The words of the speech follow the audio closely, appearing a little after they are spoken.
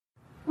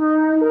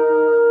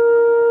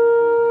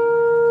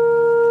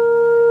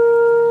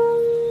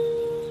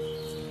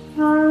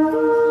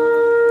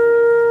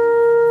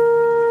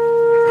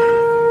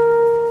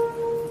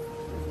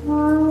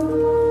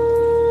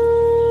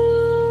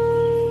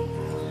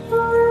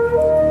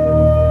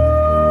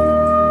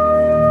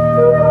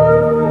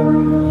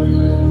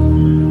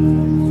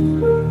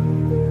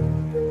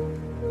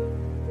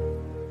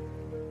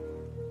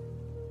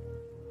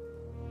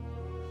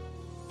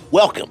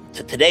Welcome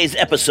to today's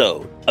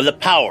episode of The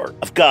Power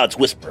of God's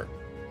Whisper,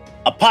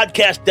 a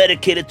podcast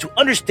dedicated to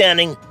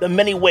understanding the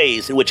many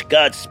ways in which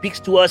God speaks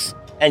to us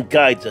and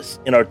guides us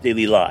in our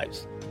daily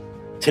lives.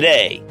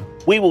 Today,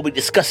 we will be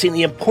discussing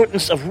the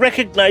importance of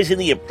recognizing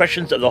the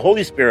impressions of the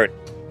Holy Spirit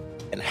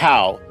and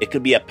how it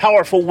can be a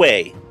powerful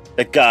way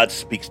that God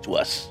speaks to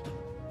us.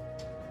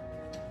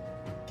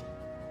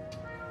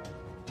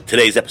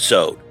 Today's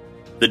episode,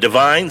 the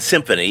Divine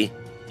Symphony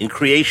in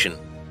Creation,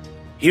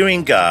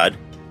 Hearing God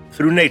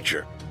through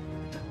Nature.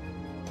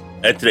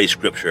 And today's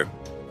scripture,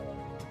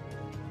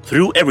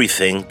 through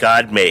everything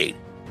God made,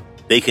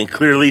 they can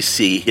clearly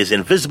see His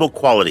invisible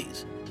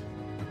qualities,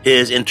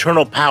 His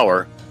internal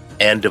power,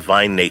 and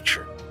divine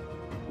nature.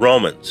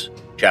 Romans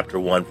chapter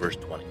 1, verse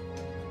 20.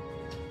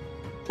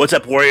 What's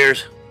up,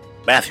 warriors?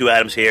 Matthew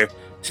Adams here.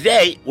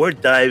 Today, we're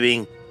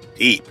diving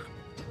deep.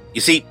 You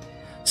see,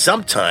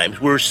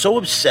 sometimes we're so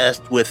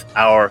obsessed with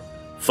our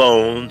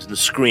phones and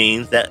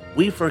screens that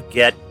we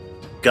forget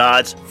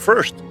God's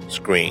first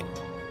screen,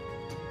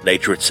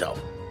 nature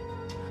itself.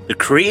 The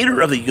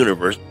creator of the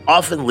universe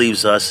often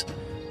leaves us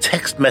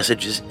text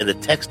messages in the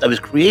text of His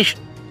creation.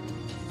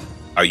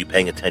 Are you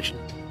paying attention?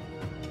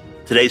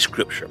 Today's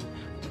scripture,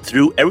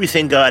 through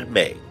everything God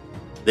made,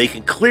 they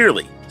can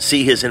clearly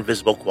see His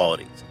invisible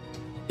qualities,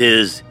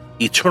 His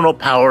eternal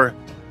power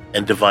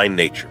and divine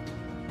nature.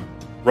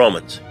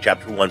 Romans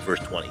chapter 1, verse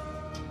 20.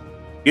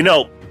 You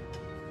know,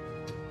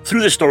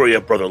 through the story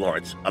of Brother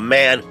Lawrence, a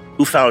man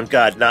who found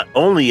God not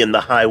only in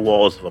the high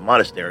walls of a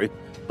monastery,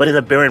 but in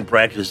the barren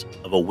branches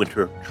of a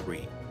winter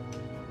tree.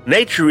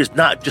 Nature is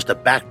not just a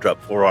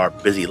backdrop for our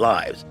busy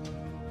lives.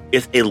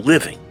 It's a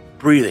living,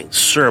 breathing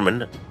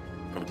sermon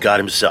from God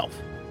Himself.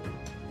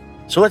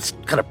 So let's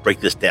kind of break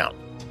this down.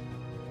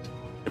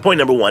 And point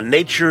number one,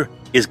 nature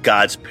is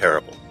God's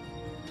parable.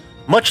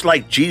 Much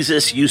like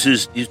Jesus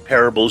uses these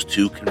parables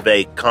to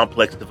convey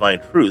complex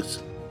divine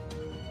truths,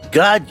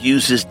 God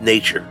uses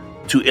nature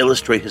to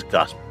illustrate His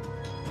gospel.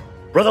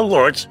 Brother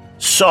Lawrence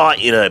saw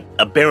in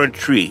a barren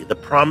tree the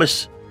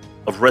promise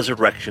of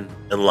resurrection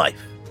and life.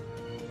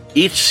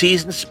 Each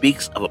season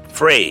speaks of a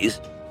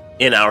phrase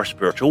in our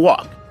spiritual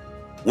walk.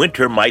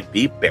 Winter might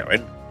be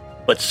barren,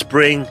 but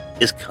spring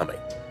is coming.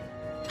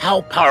 How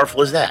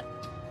powerful is that?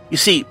 You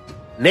see,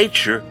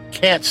 nature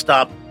can't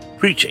stop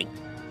preaching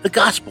the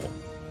gospel.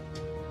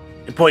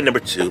 And point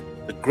number two,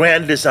 the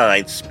grand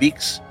design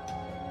speaks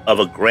of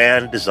a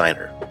grand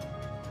designer.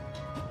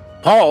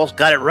 Paul's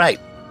got it right.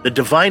 The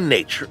divine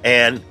nature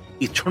and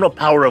eternal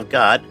power of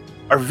God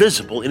are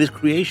visible in His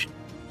creation.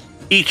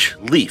 Each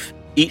leaf,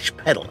 each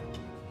petal,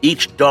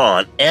 each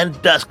dawn and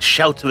dusk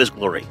shouts of His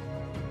glory.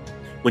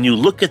 When you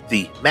look at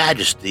the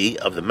majesty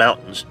of the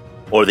mountains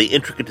or the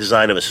intricate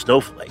design of a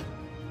snowflake,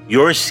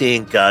 you're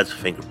seeing God's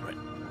fingerprint.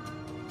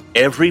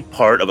 Every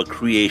part of a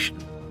creation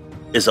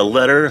is a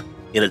letter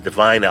in a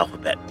divine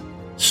alphabet.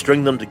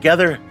 String them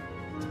together,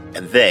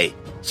 and they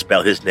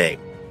spell His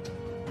name.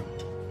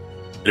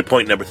 And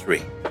point number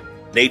three,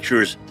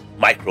 nature's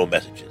micro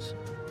messages.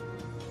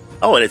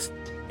 Oh, and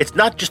it's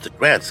not just a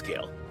grand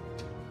scale.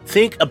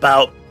 Think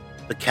about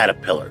the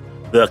caterpillar,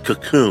 the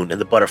cocoon,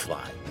 and the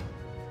butterfly.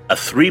 A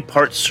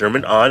 3-part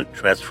sermon on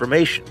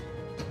transformation.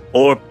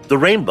 Or the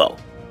rainbow,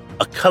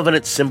 a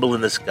covenant symbol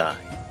in the sky.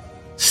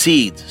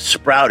 Seeds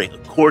sprouting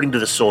according to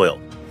the soil.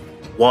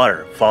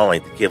 Water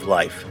falling to give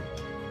life.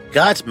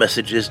 God's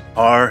messages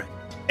are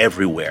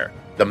everywhere.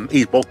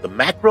 He's both the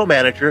macro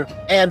manager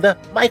and the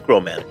micro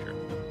manager.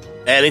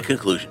 And in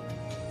conclusion,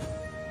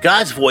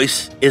 God's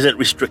voice isn't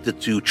restricted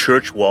to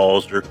church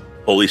walls or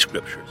holy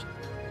scriptures.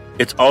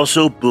 It's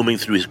also booming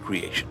through His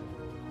creation.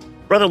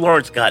 Brother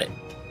Lawrence got it.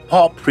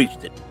 Paul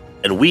preached it,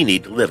 and we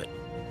need to live it.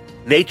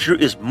 Nature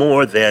is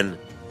more than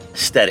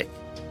aesthetic.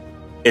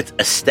 It's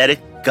aesthetic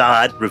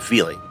God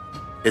revealing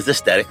His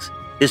aesthetics,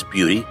 His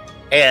beauty,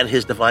 and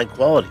His divine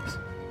qualities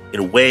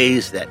in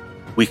ways that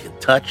we can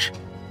touch,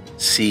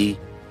 see,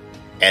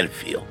 and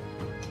feel.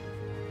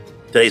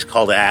 Today's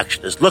call to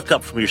action is look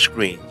up from your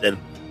screens and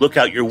look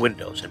out your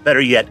windows. And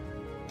better yet,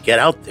 get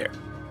out there,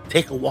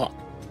 take a walk,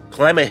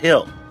 climb a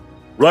hill,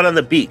 run on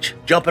the beach,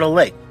 jump in a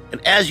lake.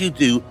 And as you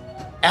do,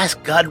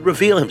 ask God to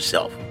reveal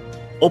Himself.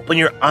 Open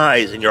your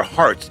eyes and your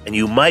hearts, and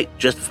you might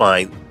just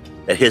find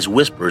that His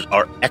whispers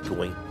are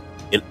echoing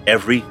in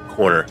every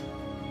corner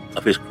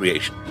of His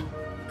creation.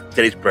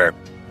 Today's prayer,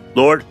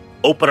 Lord,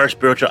 open our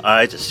spiritual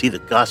eyes to see the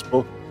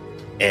gospel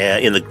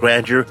and in the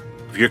grandeur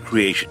of your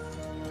creation.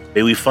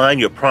 May we find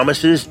your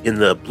promises in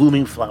the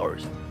blooming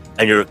flowers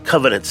and your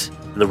covenants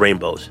in the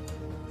rainbows.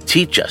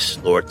 Teach us,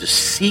 Lord, to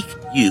seek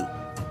you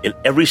in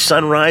every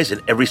sunrise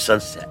and every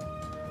sunset.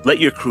 Let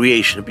your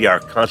creation be our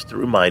constant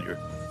reminder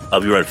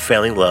of your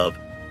unfailing love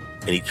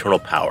and eternal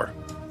power.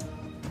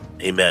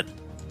 Amen.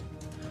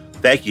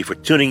 Thank you for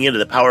tuning into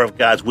the Power of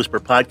God's Whisper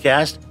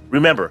podcast.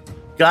 Remember,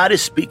 God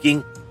is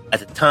speaking at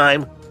the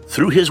time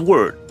through His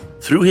word,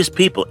 through His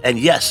people, and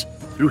yes,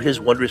 through His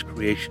wondrous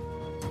creation.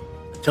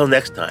 Until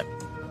next time,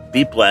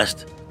 be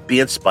blessed,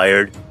 be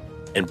inspired,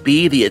 and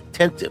be the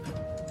attentive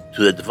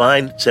to the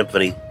divine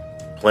symphony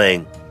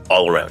playing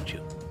all around you.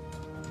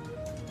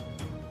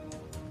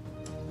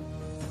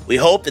 We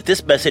hope that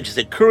this message has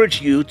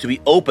encouraged you to be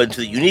open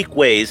to the unique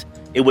ways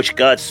in which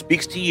God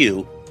speaks to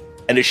you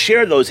and to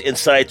share those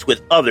insights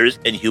with others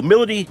in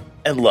humility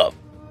and love.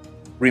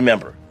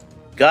 Remember,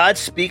 God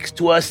speaks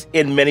to us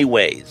in many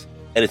ways,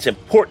 and it's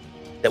important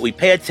that we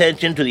pay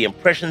attention to the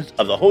impressions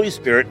of the Holy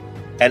Spirit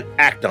and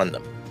act on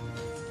them.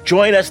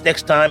 Join us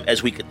next time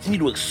as we continue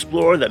to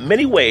explore the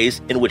many ways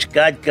in which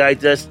God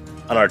guides us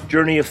on our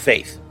journey of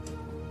faith.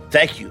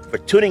 Thank you for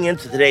tuning in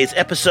to today's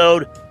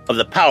episode of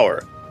The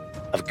Power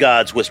of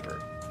God's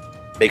Whisper.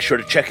 Make sure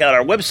to check out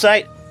our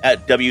website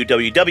at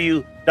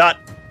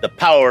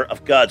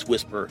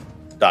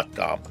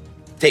www.thepowerofgodswhisper.com.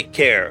 Take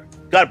care,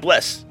 God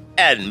bless,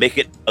 and make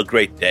it a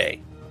great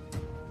day.